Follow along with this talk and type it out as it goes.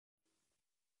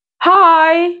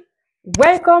Hi,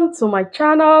 welcome to my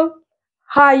channel.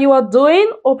 How you are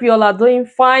doing? Hope you all are doing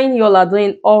fine. You all are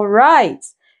doing all right.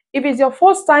 If it's your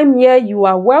first time here, you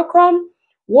are welcome.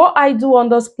 What I do on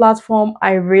this platform,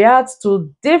 I react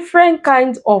to different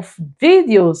kinds of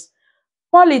videos,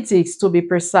 politics to be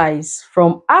precise,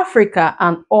 from Africa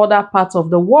and other parts of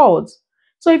the world.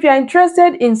 So if you're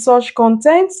interested in such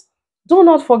content, do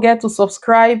not forget to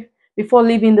subscribe before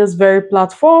leaving this very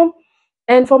platform.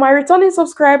 And for my returning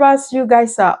subscribers, you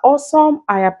guys are awesome.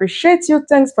 I appreciate you.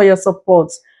 Thanks for your support.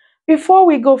 Before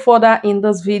we go further in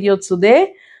this video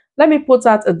today, let me put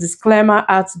out a disclaimer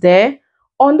out there.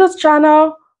 On this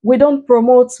channel, we don't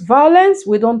promote violence,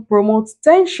 we don't promote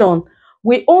tension.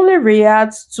 We only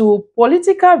react to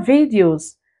political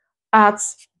videos out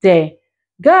there.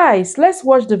 Guys, let's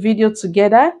watch the video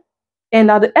together.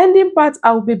 And at the ending part,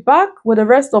 I'll be back with the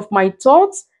rest of my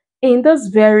thoughts in this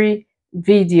very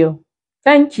video.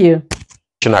 Thank you.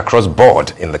 Across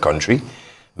board in the country,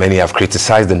 many have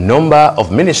criticized the number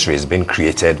of ministries being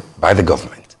created by the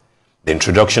government. The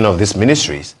introduction of these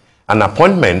ministries and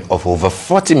appointment of over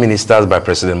 40 ministers by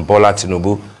President Bola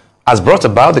Tinubu has brought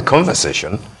about the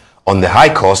conversation on the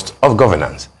high cost of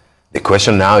governance. The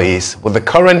question now is, with the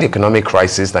current economic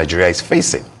crisis Nigeria is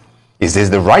facing, is this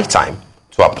the right time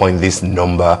to appoint this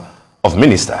number of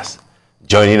ministers?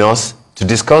 Joining us to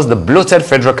discuss the bloated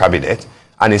federal cabinet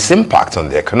and its impact on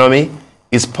the economy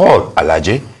is Paul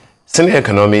Alaje, senior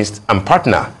economist and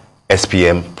partner,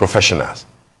 SPM Professionals.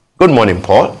 Good morning,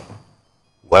 Paul.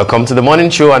 Welcome to the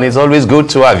morning show, and it's always good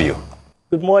to have you.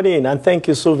 Good morning, and thank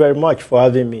you so very much for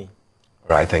having me.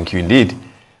 All right, thank you indeed.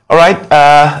 All right,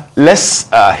 let's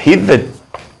hit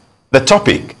the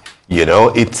topic. You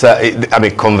know,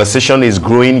 conversation is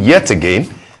growing yet again,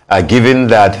 given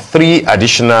that 3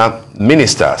 additional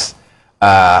ministers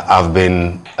have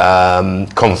been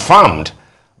confirmed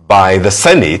by the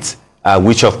Senate,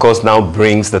 which of course now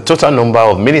brings the total number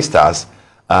of ministers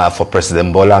for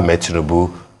President Bola Ahmed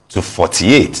Tinubu to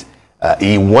 48.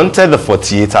 He wanted the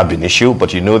 48 ab initio,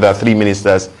 but you know that 3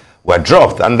 ministers were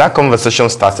dropped, and that conversation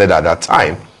started at that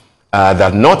time,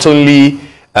 that not only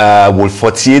will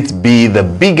 48 be the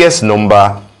biggest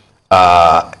number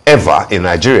ever in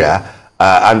Nigeria,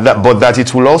 but that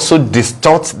it will also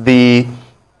distort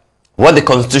what the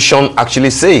Constitution actually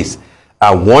says,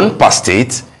 1 per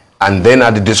state, and then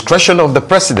at the discretion of the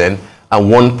president,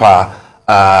 and 1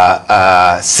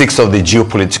 per 6 of the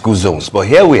geopolitical zones. But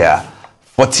here we are,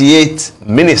 48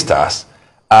 ministers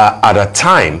at a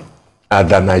time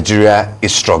that Nigeria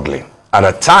is struggling, at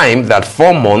a time that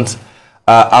 4 months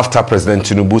after President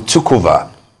Tinubu took over,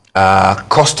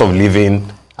 cost of living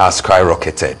has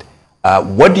skyrocketed.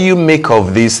 What do you make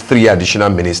of these 3 additional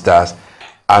ministers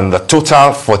and the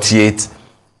total 48,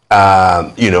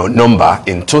 number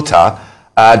in total?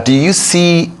 Do you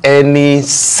see any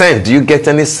sense, do you get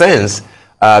any sense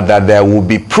that there will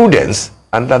be prudence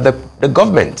and that the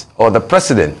government or the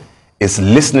president is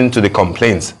listening to the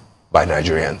complaints by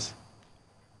Nigerians?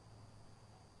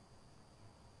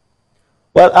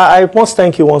 Well, I must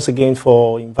thank you once again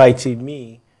for inviting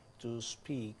me to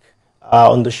speak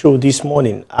on the show this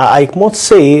morning. I must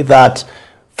say that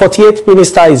 48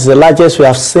 minister is the largest we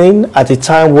have seen at a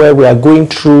time where we are going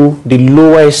through the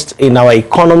lowest in our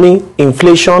economy.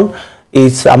 Inflation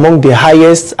is among the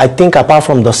highest, I think, apart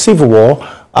from the Civil War.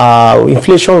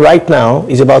 Inflation right now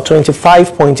is about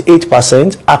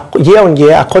 25.8% year on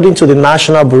year, according to the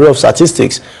National Bureau of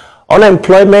Statistics.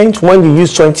 Unemployment, when you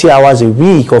use 20 hours a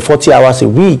week or 40 hours a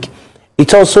week,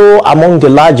 it's also among the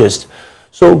largest.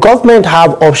 So government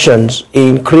have options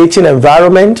in creating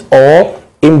environment or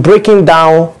in breaking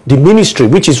down the ministry,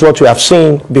 which is what we have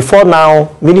seen before now.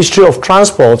 Ministry of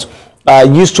Transport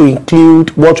used to include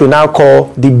what we now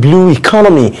call the blue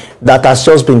economy that has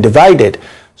just been divided.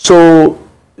 So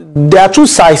there are 2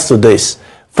 sides to this.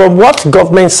 From what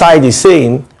government side is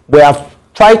saying, we have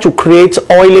tried to create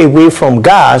oil away from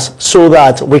gas so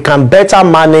that we can better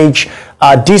manage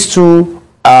these 2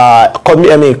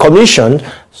 commissions,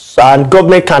 and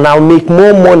government can now make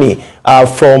more money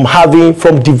from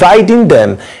dividing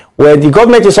them, where the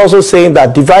government is also saying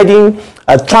that dividing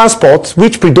transport,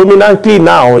 which predominantly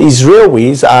now is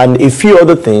railways and a few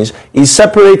other things, is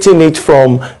separating it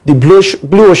from the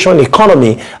blue ocean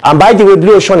economy. And by the way,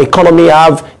 blue ocean economy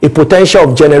have a potential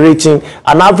of generating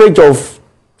an average of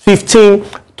 15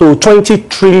 to 20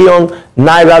 trillion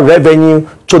naira revenue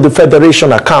to the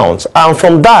federation accounts, and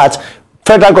from that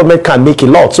federal government can make a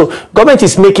lot. So government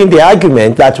is making the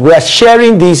argument that we are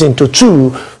sharing these into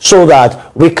 2 so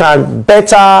that we can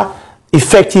better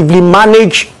effectively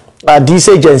manage these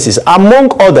agencies,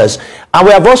 among others. And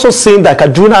we have also seen that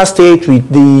Kaduna State, with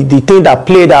the thing that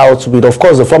played out with, of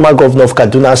course, the former governor of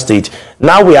Kaduna State.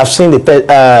 Now we have seen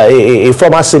a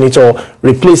former senator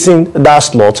replacing that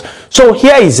slot. So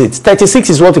here is it. 36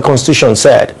 is what the Constitution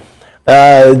said.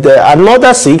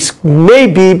 Another 6 may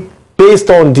be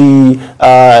based on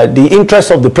the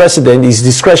interest of the president, his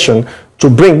discretion to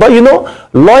bring. But you know,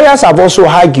 lawyers have also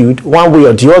argued one way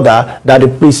or the other that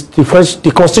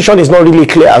the Constitution is not really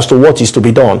clear as to what is to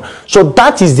be done. So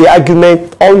that is the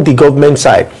argument on the government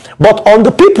side. But on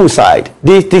the people side,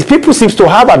 the people seems to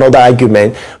have another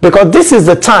argument, because this is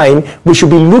the time we should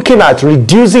be looking at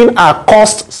reducing our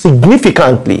costs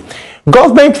significantly.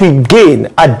 Government will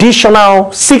gain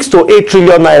additional 6 to 8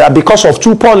 trillion naira because of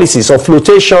 2 policies of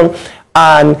flotation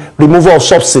and removal of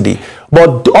subsidy.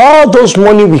 But all those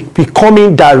money will be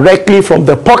coming directly from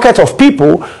the pocket of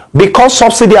people, because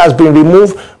subsidy has been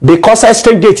removed, because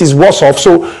exchange rate is worse off.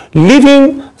 So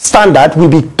living standard will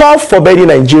be tough for many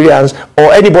Nigerians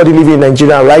or anybody living in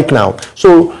Nigeria right now.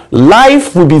 So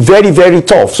life will be very, very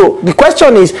tough. So the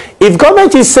question is, if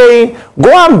government is saying,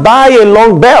 go and buy a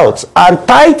long belt and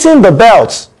tighten the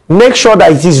belts, make sure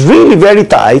that it is really very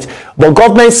tight, but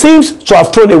government seems to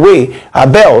have thrown away a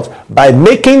belt by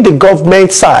making the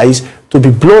government size to be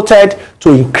bloated, to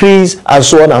increase, and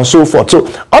so on and so forth.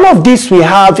 So all of this will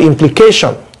have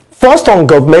implication. First on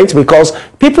government, because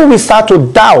people will start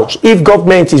to doubt if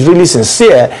government is really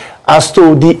sincere as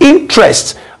to the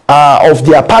interest of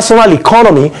their personal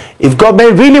economy, if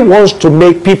government really wants to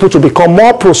make people to become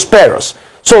more prosperous.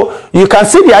 So you can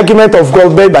see the argument of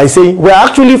government by saying, we're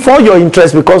actually for your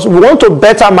interest because we want to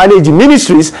better manage the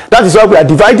ministries. That is why we are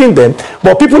dividing them.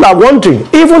 But people are wondering,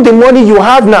 even the money you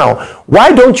have now,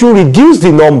 why don't you reduce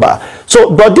the number?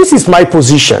 So, but this is my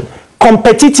position.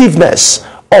 Competitiveness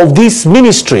of this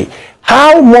ministry.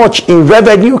 How much in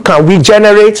revenue can we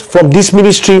generate from this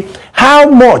ministry? How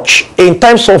much in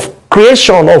terms of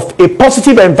creation of a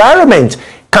positive environment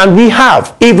can we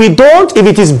have? If we don't, if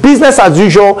it is business as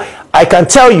usual, I can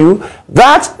tell you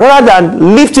that rather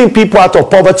than lifting people out of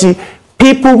poverty,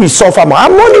 people will suffer more.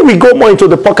 And money will go more into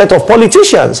the pocket of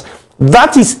politicians.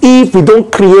 That is if we don't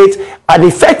create an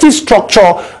effective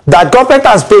structure that government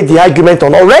has made the argument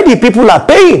on. Already people are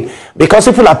paying, because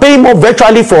people are paying more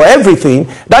virtually for everything.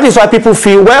 That is why people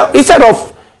feel, well, instead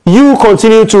of you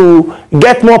continue to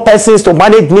get more persons to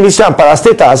manage ministry and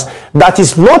parastatals that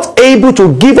is not able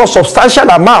to give us substantial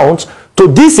amounts to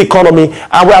this economy.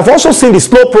 And we have also seen the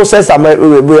slow process that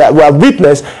we have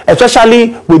witnessed,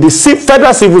 especially with the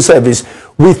federal civil service.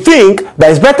 We think that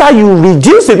it's better you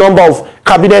reduce the number of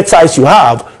cabinet size you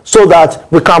have so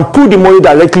that we can put the money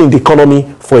directly in the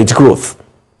economy for its growth.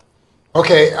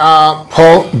 Okay,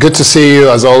 Paul, good to see you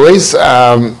as always.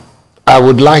 I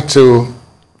would like to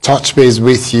touch base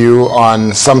with you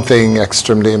on something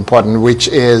extremely important, which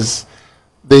is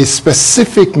the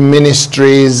specific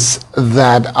ministries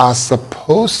that are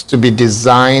supposed to be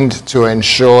designed to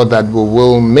ensure that we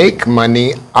will make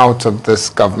money out of this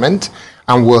government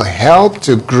and will help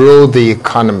to grow the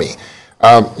economy.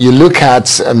 You look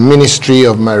at Ministry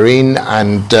of Marine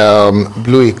and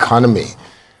Blue Economy.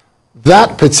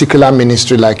 That particular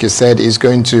ministry, like you said, is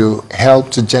going to help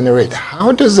to generate.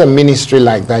 How does a ministry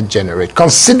like that generate?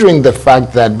 Considering the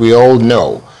fact that we all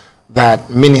know that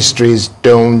ministries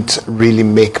don't really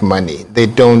make money. They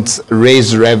don't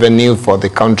raise revenue for the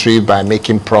country by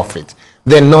making profit.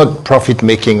 They're not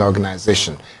profit-making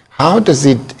organization. How does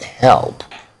it help?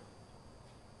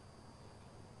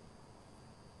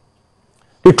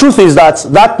 The truth is that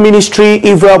that ministry,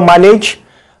 if well managed,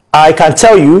 I can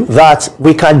tell you that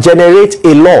we can generate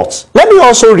a lot. Let me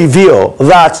also reveal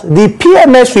that the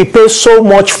PMS we pay so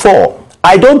much for,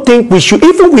 I don't think we should,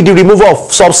 even with the removal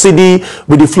of subsidy,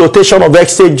 with the flotation of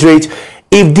exchange rate,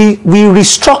 if we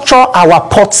restructure our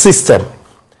port system,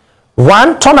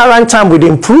 one, turnaround time will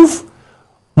improve,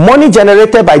 money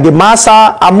generated by the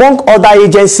massa among other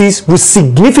agencies will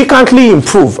significantly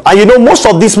improve. And you know, most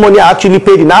of this money are actually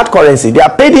paid in hard currency. They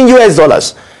are paid in US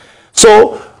dollars.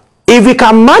 So if we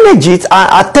can manage it,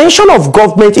 our attention of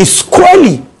government is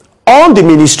squarely on the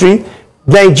ministry,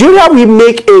 Nigeria will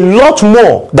make a lot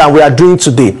more than we are doing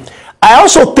today. I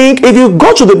also think if you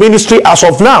go to the ministry as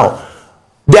of now,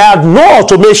 there are no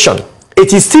automation.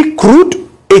 It is still crude.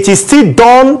 It is still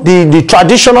done the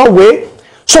traditional way.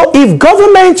 So if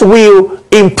government will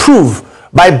improve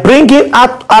by bringing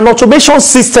up an automation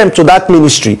system to that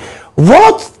ministry,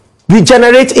 what we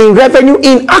generate in revenue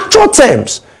in actual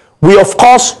terms will of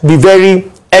course be very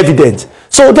evident.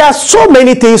 So there are so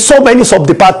many things, so many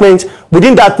sub-departments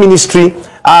within that ministry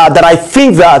that I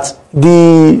think that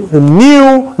the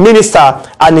new minister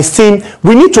and his team,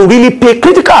 we need to really pay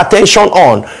critical attention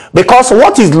on, because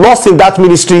what is lost in that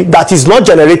ministry that is not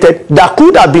generated, that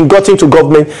could have been gotten to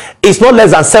government, is not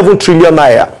less than 7 trillion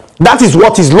naira. That is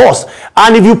what is lost.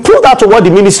 And if you prove that to what the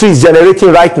ministry is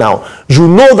generating right now, you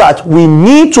know that we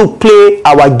need to play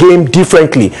our game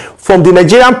differently. From the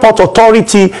Nigerian Port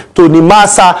Authority to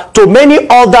NIMASA to many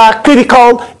other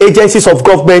critical agencies of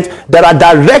government that are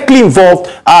directly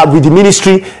involved with the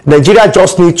ministry, Nigeria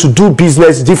just needs to do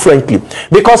business differently.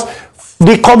 Because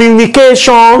the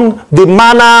communication, the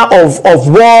manner of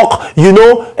work, you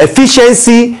know,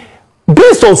 efficiency,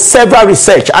 based on several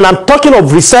research, and I'm talking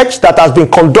of research that has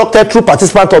been conducted through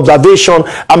participant observation.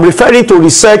 I'm referring to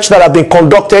research that have been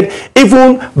conducted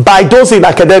even by those in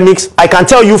academics. I can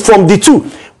tell you from the two,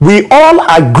 we all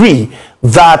agree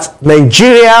that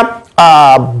Nigeria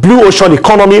blue ocean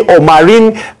economy or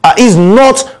marine is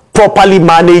not properly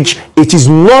managed. It is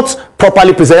not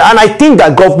properly presented, and I think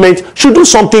that government should do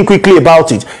something quickly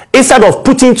about it instead of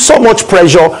putting so much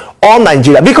pressure on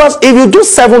Nigeria. Because if you do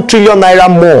 7 trillion naira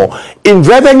more in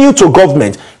revenue to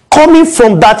government coming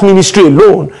from that ministry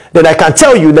alone, then I can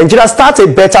tell you Nigeria starts a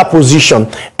better position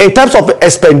in terms of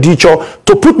expenditure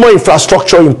to put more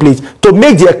infrastructure in place to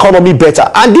make the economy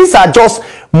better. And these are just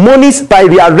monies by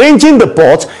rearranging the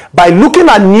port, by looking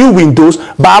at new windows,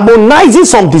 by harmonizing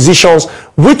some decisions,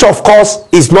 which of course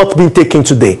is not being taken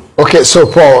today. Okay, so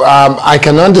Paul, I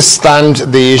can understand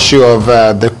the issue of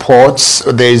the ports.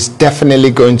 There is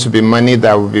definitely going to be money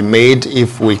that will be made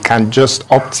if we can just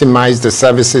optimize the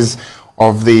services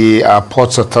of the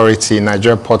Ports Authority,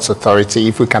 Nigeria Ports Authority.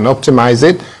 If we can optimize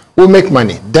it, we'll make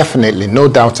money, definitely, no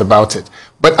doubt about it.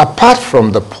 But apart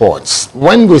from the ports,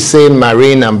 when we say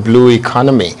marine and blue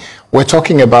economy, we're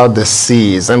talking about the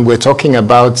seas, and we're talking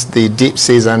about the deep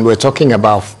seas, and we're talking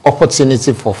about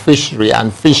opportunity for fishery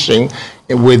and fishing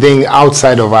within,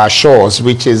 outside of our shores,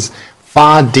 which is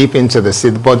far deep into the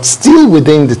sea, but still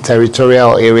within the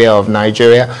territorial area of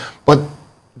Nigeria. But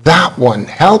that one,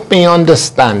 help me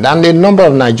understand, and a number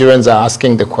of Nigerians are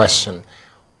asking the question,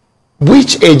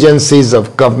 which agencies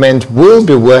of government will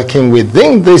be working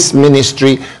within this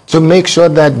ministry to make sure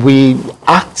that we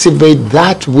activate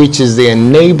that which is the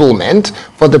enablement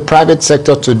for the private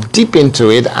sector to dip into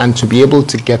it and to be able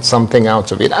to get something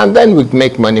out of it, and then we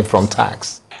make money from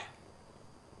tax?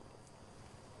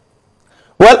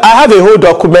 Well, I have a whole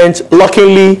document.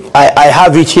 Luckily, I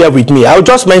have it here with me. I'll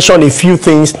just mention a few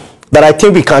things that I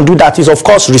think we can do that is, of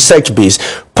course, research-based.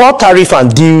 Port tariff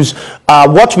and dues,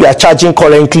 what we are charging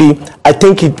currently, I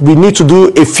think we need to do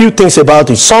a few things about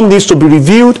it. Some needs to be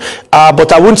reviewed,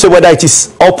 but I wouldn't say whether it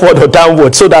is upward or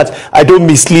downward so that I don't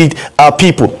mislead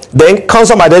people. Then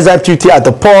custom adjustment duty at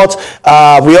the port.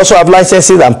 We also have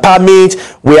licenses and permits.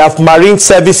 We have marine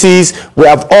services. We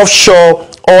have offshore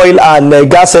oil and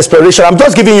gas exploration. I'm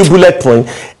just giving you bullet point.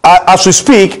 As we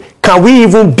speak, can we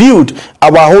even build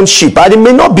our own ship? And it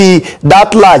may not be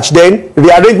that large. Then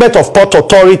rearrangement of port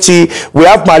authority, we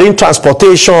have marine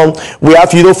transportation, we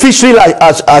have, you know, fishery,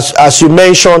 as you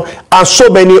mentioned, and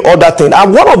so many other things.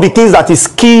 And one of the things that is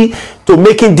key to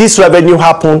making this revenue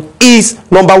happen is,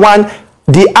 number one,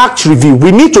 the act review.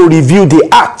 We need to review the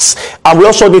acts, and we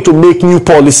also need to make new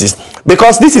policies,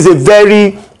 because this is a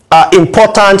very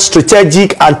important,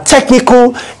 strategic, and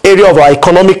technical area of our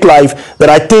economic life that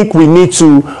I think we need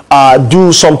to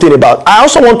do something about. I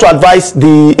also want to advise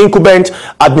the incumbent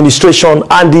administration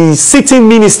and the sitting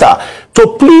minister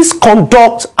to please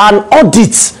conduct an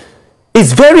audit.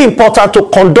 It's very important to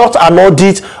conduct an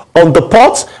audit on the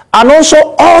ports and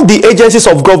also all the agencies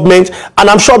of government, and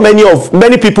I'm sure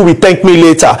many people will thank me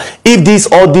later if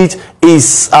this audit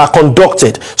is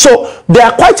conducted. So there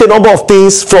are quite a number of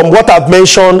things from what I've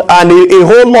mentioned, and a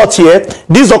whole lot here.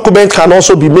 This document can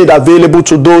also be made available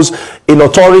to those in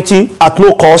authority at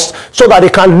no cost, so that they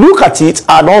can look at it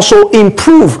and also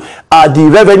improve the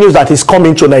revenues that is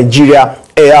coming to Nigeria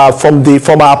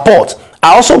from our port.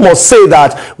 I also must say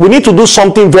that we need to do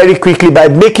something very quickly by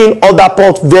making other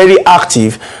ports very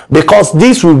active, because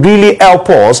this will really help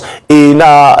us this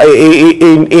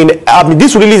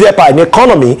will really help our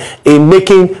economy in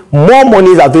making more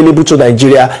money available to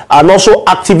Nigeria and also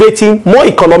activating more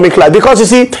economic life. Because you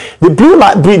see,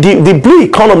 the blue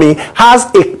economy has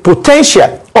a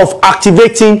potential of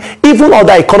activating even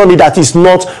other economy that is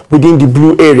not within the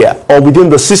blue area or within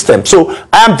the system. So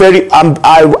I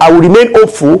will remain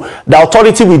hopeful the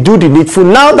authority will do the needful.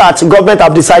 Now that government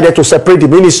have decided to separate the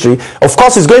ministry, of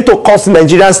course it's going to cost the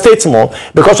Nigerian states more,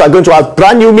 because we are going to have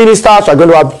brand new ministers, we are going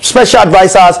to have special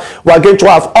advisors, we are going to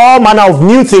have all manner of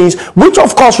new things, which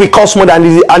of course will cost more, and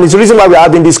is the reason why we are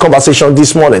having this conversation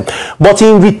this morning. But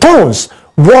in returns,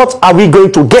 what are we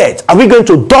going to get? Are we going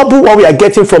to double what we are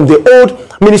getting from the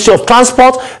old Ministry of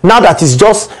Transport, now that it's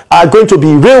just going to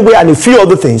be railway and a few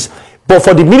other things? But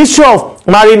for the Ministry of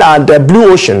Marine and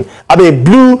Blue Ocean,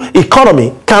 Blue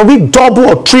Economy, can we double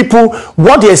or triple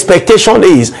what the expectation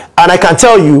is? And I can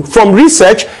tell you from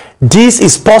research, this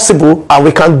is possible, and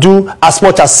we can do as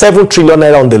much as 7 trillion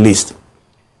naira on the list.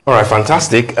 All right,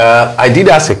 fantastic. I did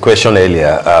ask a question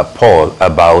earlier, Paul,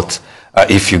 about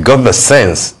if you got the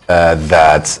sense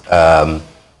that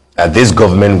this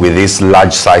government with this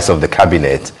large size of the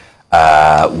cabinet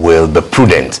will be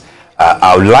prudent.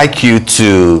 I would like you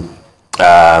to,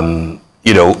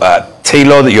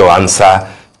 tailor your answer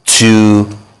to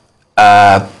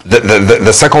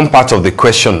the second part of the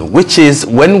question, which is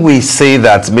when we say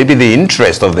that maybe the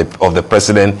interest of the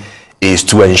president is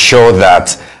to ensure that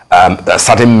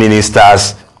certain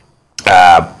ministers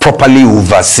properly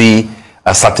oversee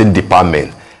a certain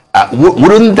department.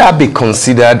 Wouldn't that be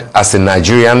considered as a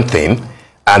Nigerian thing?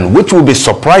 And which will be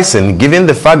surprising given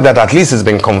the fact that at least it's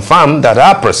been confirmed that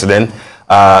our president,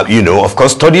 of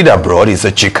course, studied abroad. He's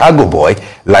a Chicago boy,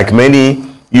 like many,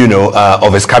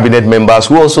 of his cabinet members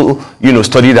who also,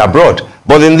 studied abroad.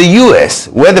 But in the US,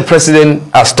 where the president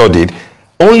has studied,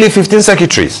 only 15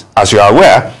 secretaries, as you are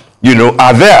aware,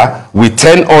 are there with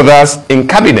 10 others in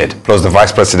cabinet, plus the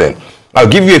vice president. I'll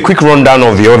give you a quick rundown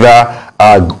of the other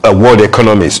world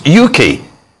economies. UK,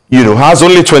 has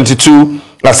only 22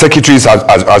 secretaries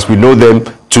as we know them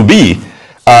to be.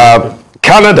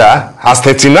 Canada has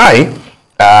 39,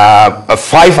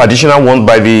 5 additional ones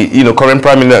by the current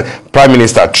Prime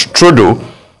Minister Trudeau.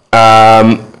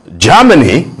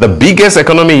 Germany, the biggest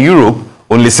economy in Europe,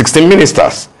 only 16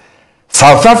 ministers.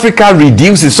 South Africa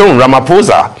reduced its own,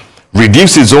 Ramaphosa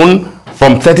reduced its own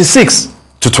from 36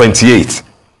 to 28.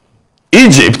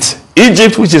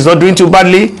 Egypt, which is not doing too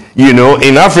badly,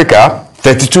 in Africa,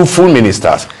 32 full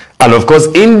ministers. And of course,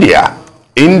 India,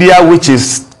 which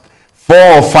is 4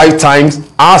 or 5 times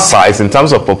our size in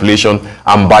terms of population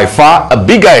and by far a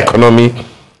bigger economy,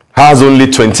 has only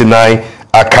 29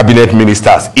 cabinet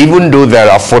ministers, even though there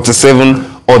are 47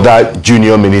 other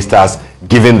junior ministers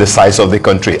given the size of the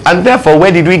country. And therefore,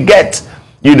 where did we get,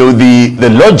 the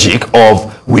logic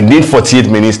of we need 48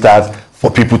 ministers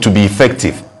for people to be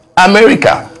effective?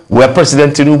 America, where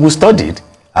President Tinubu studied,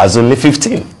 has only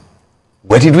 15.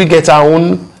 Where did we get our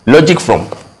own logic from,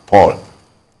 Paul?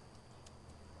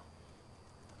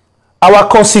 Our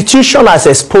constitution has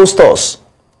exposed us.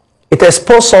 It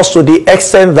exposed us to the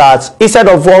extent that instead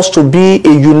of us to be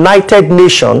a united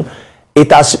nation,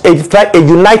 it has a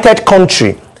united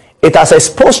country. It has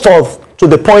exposed us to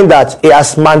the point that it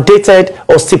has mandated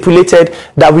or stipulated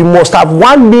that we must have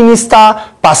 1 minister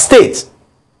per state.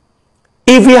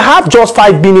 If we have just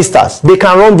 5 ministers, they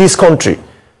can run this country.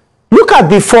 Look at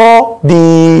before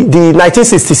the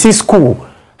 1966 coup.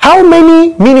 How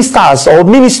many ministers or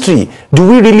ministry do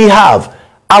we really have?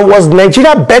 And was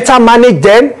Nigeria better managed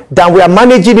then than we are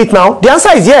managing it now? The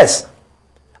answer is yes.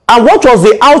 And what was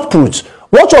the output?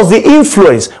 What was the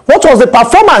influence? What was the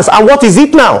performance? And what is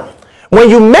it now? When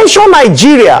you mention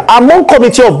Nigeria among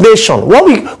Committee of Nations,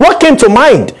 what came to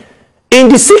mind in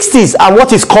the 60s and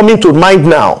what is coming to mind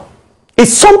now?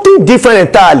 It's something different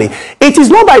entirely. It is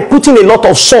not by putting a lot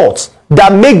of salt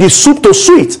that make the soup to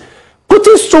sweet.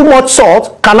 Putting too much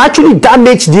salt can actually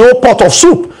damage the whole pot of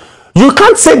soup. You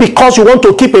can't say because you want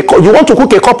to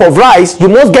cook a cup of rice, you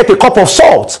must get a cup of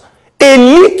salt. A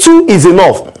little is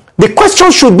enough. The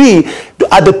question should be,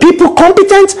 are the people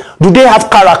competent? Do they have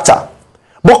character?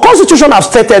 But Constitution has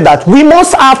stated that we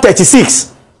must have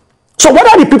 36. So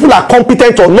whether the people are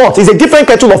competent or not is a different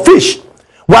kettle of fish.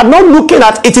 We are not looking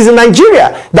at, it is in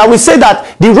Nigeria that we say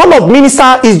that the role of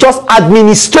minister is just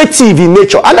administrative in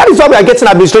nature. And that is why we are getting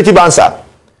administrative answer.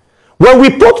 When we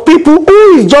put people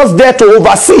who is just there to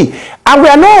oversee, and we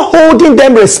are not holding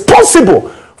them responsible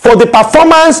for the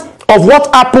performance of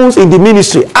what happens in the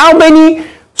ministry. How many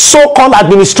so-called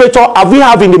administrators have we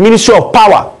have in the Ministry of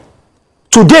Power?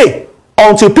 Today,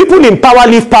 until people in power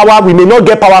leave power, we may not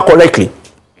get power correctly.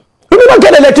 We may not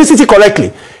get electricity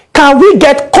correctly. Can we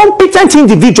get competent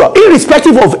individual,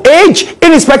 irrespective of age,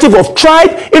 irrespective of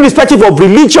tribe, irrespective of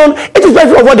religion,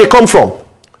 irrespective of where they come from?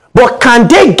 But can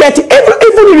they get,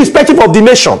 even irrespective of the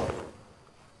nation?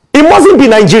 It mustn't be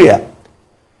Nigeria.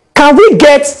 Can we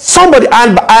get somebody,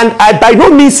 and I by no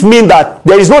means mean that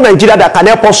there is no Nigeria that can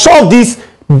help us solve this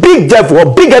big devil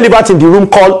or big elephant in the room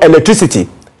called electricity?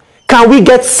 Can we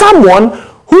get someone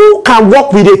who can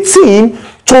work with a team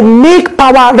to make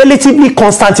power relatively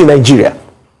constant in Nigeria?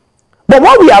 But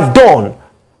what we have done,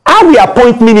 how we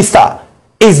appoint minister,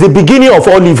 is the beginning of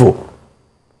all evil.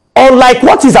 unlike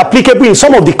what is applicable in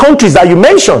some of the countries that you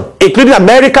mentioned, including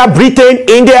America, Britain,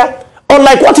 India,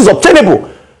 unlike what is obtainable.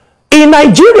 In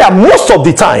Nigeria, most of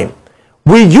the time,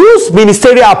 we use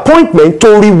ministerial appointment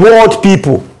to reward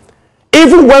people.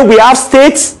 Even when we have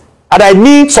states, and I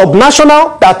mean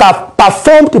subnational, that have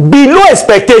performed below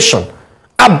expectation,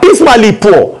 abysmally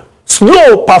poor,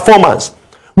 slow performance,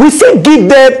 we still give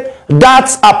them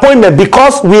that appointment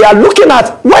because we are looking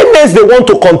at when next they want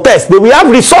to contest, they will have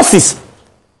resources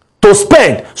to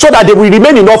spend so that they will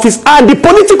remain in office and the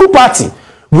political party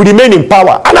will remain in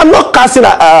power. And I'm not casting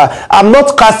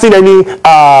any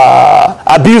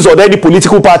abuse on any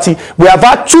political party. We have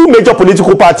had two major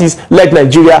political parties like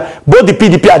Nigeria, both the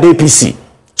PDP and the APC.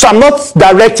 So I'm not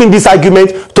directing this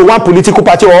argument to one political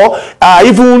party or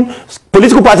even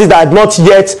political parties that have not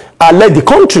yet led the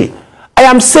country. I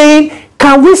am saying,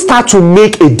 can we start to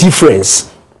make a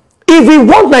difference? If we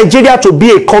want Nigeria to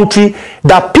be a country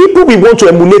that people we want to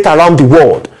emulate around the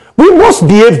world, we must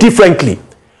behave differently.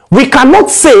 We cannot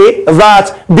say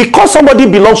that because somebody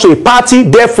belongs to a party,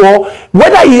 therefore,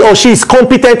 whether he or she is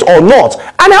competent or not.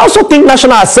 And I also think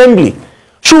National Assembly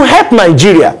should help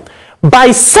Nigeria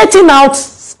by setting out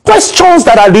questions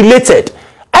that are related.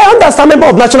 I understand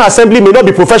members of National Assembly may not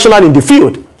be professional in the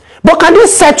field, but can they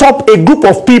set up a group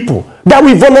of people that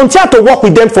will volunteer to work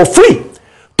with them for free?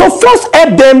 To first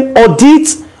help them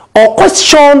audit or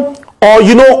question or,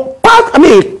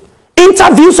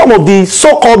 interview some of the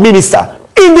so-called ministers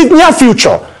in the near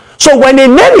future. So when a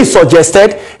name is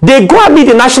suggested, they go and meet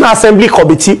the National Assembly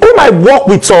Committee who might work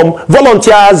with some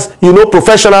volunteers,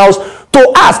 professionals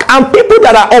to ask, and people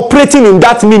that are operating in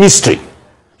that ministry.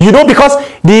 Because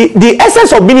the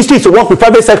essence of ministry is to work with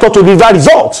private sector to deliver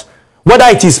results. Whether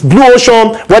it is blue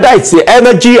ocean, whether it's the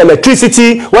energy,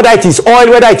 electricity, whether it is oil,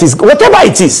 whether it is whatever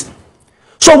it is.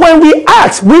 So when we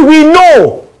ask, we will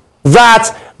know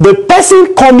that the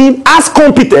person coming has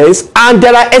competence and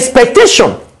there are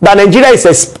expectations that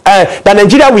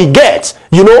Nigeria will get,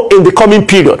 in the coming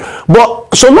period.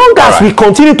 But so long as we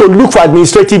continue to look for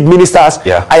administrative ministers,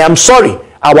 I am sorry,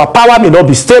 our power may not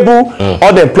be stable,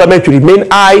 unemployment will remain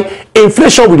high,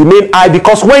 inflation will remain high,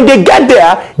 because when they get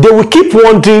there, they will keep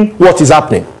wondering what is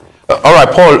happening. All right,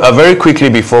 Paul, very quickly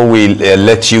before we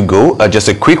let you go, just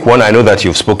a quick one. I know that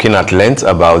you've spoken at length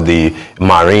about the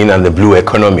marine and the blue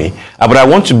economy, but I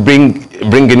want to bring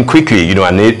in quickly,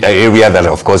 an area that,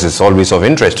 of course, is always of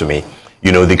interest to me,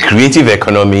 the creative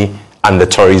economy and the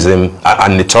tourism,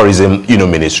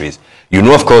 ministries.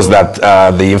 Of course, that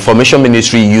the information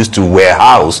ministry used to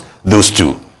warehouse those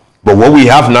two. But what we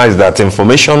have now is that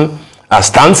information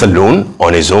stands alone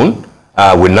on its own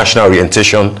with national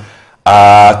orientation.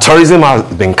 Tourism has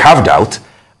been carved out,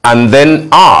 and then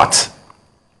art,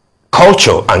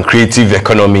 culture, and creative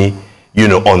economy,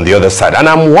 on the other side. And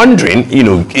I'm wondering,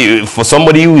 for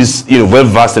somebody who is, well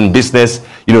versed in business,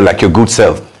 like your good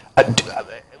self,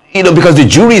 because the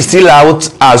jury is still out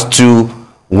as to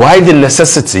why the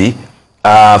necessity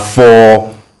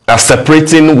for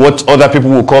separating what other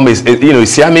people will call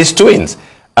Siamese twins,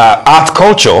 art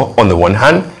culture on the one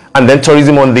hand, and then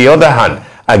tourism on the other hand.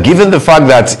 Given the fact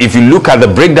that if you look at the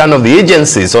breakdown of the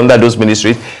agencies under those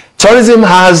ministries, tourism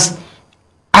has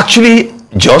actually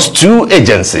just two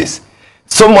agencies.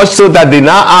 So much so that they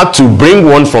now have to bring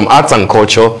one from arts and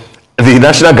culture, the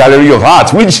National Gallery of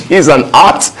Art, which is an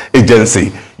art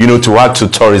agency, to add to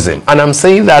tourism. And I'm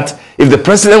saying that if the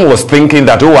president was thinking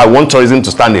that, I want tourism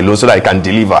to stand alone so that I can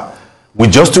deliver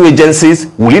with just two agencies,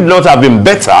 would it not have been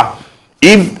better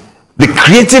if the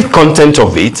creative content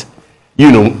of it,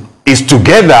 is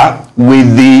together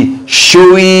with the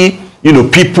showy,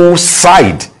 people's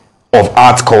side of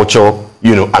art, culture,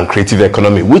 and creative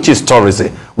economy, which is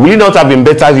tourism? Will it not have been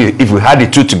better if we had the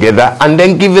two together and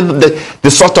then give it the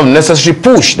sort of necessary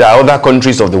push that other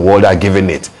countries of the world are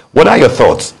giving it? What are your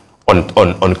thoughts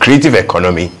on creative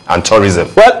economy and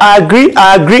tourism? Well, I agree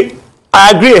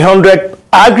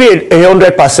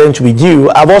 100% with you.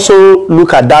 I've also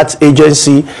looked at that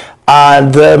agency,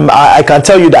 and I can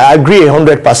tell you that I agree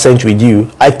 100% with you.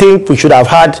 I think we should have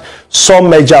had some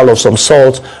measure of some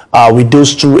sort with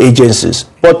those two agencies.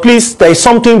 But please, there is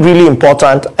something really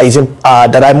important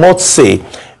that I must say.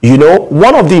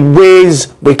 One of the ways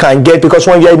we can get, because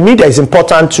when you're in media, it's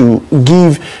important to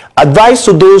give advice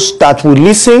to those that will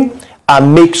listen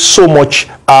and make so much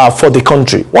for the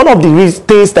country. One of the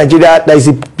things Nigeria that is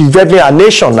prevailing our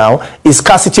nation now is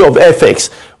scarcity of FX,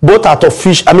 both at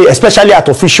official, especially at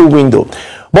official window.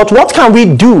 But what can we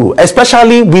do,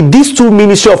 especially with these two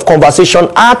ministries of conversation,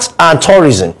 art and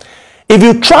tourism? If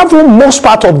you travel most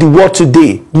part of the world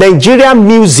today, Nigerian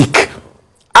music,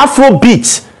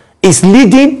 Afrobeat, is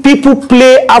leading. People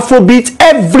play Afrobeat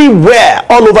everywhere,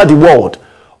 all over the world.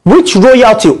 Which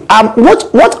royalty,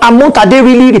 what amount are they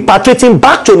really repatriating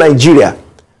back to Nigeria?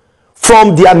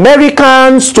 From the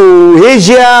Americans to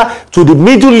Asia to the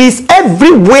Middle East,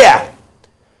 everywhere.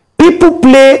 People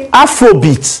play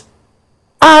Afrobeat.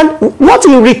 And what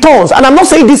in returns, and I'm not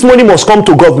saying this money must come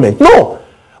to government, no.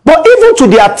 But even to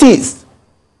the artists,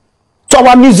 to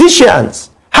our musicians,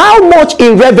 how much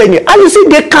in revenue? And you see,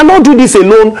 they cannot do this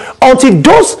alone until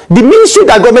the ministry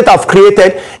that government have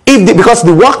created, because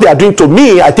the work they are doing, to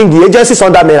me, I think the agencies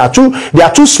under me are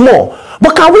too small.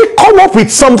 But can we come up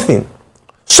with something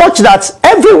such that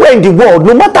everywhere in the world,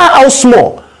 no matter how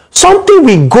small, something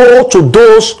will go to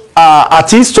those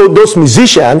artists, to those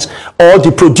musicians, or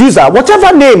the producer,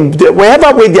 whatever name,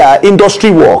 wherever way their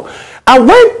industry work. And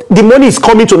when the money is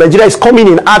coming to Nigeria, is coming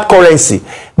in hard currency,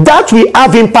 that will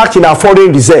have impact in our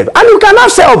foreign reserve. And you can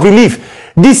have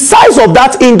self-belief. The size of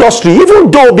that industry,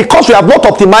 even though because we have not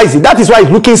optimized it, that is why it's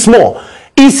looking small,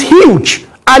 is huge.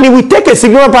 And it will take a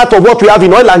significant part of what we have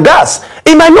in oil and gas.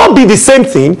 It might not be the same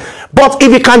thing, but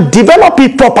if we can develop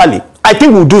it properly, I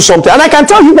think we'll do something. And I can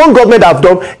tell you one government that have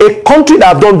done, a country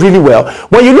that have done really well.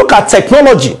 When you look at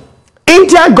technology,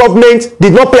 Indian government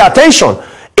did not pay attention.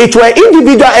 It were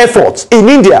individual efforts in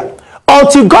India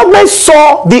until government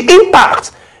saw the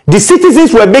impact the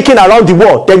citizens were making around the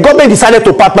world. The government decided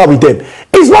to partner with them.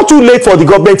 It's not too late for the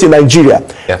government in Nigeria.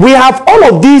 Yeah. We have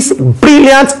all of these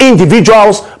brilliant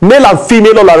individuals, male and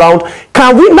female, all around.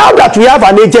 Can we, now that we have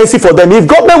an agency for them, if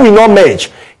government will not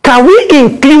merge, can we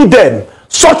include them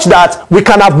such that we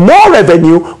can have more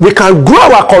revenue, we can grow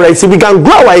our currency, we can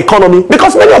grow our economy?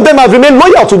 Because many of them have remained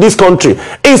loyal to this country.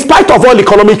 In spite of all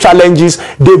economic challenges,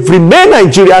 they've remained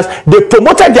Nigerians, they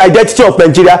promoted the identity of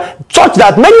Nigeria, such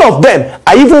that many of them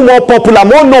are even more popular,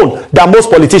 more known than most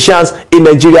politicians in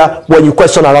Nigeria when you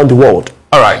question around the world.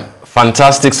 All right,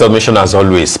 fantastic submission as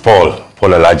always, Paul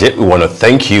Olaje. We want to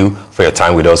thank you for your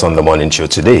time with us on the morning show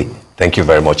today. Thank you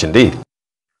very much indeed.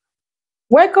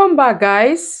 Welcome back,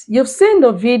 guys. You've seen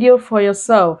the video for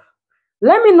yourself.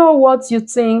 Let me know what you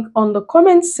think on the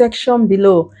comment section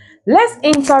below. Let's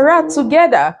interact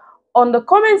together on the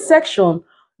comment section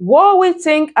what we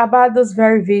think about this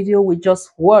very video we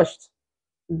just watched.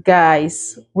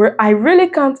 Guys, I really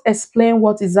can't explain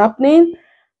what is happening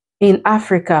in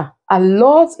Africa. A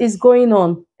lot is going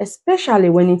on, especially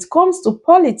when it comes to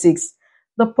politics.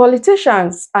 The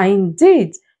politicians are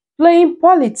indeed playing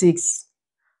politics.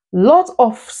 Lots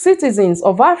of citizens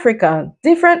of Africa,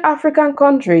 different African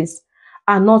countries,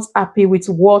 are not happy with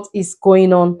what is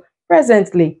going on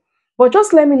presently. But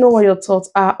just let me know what your thoughts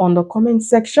are on the comment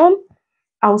section.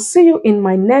 I'll see you in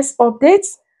my next update.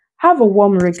 Have a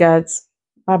warm regards.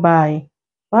 Bye-bye.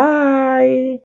 Bye.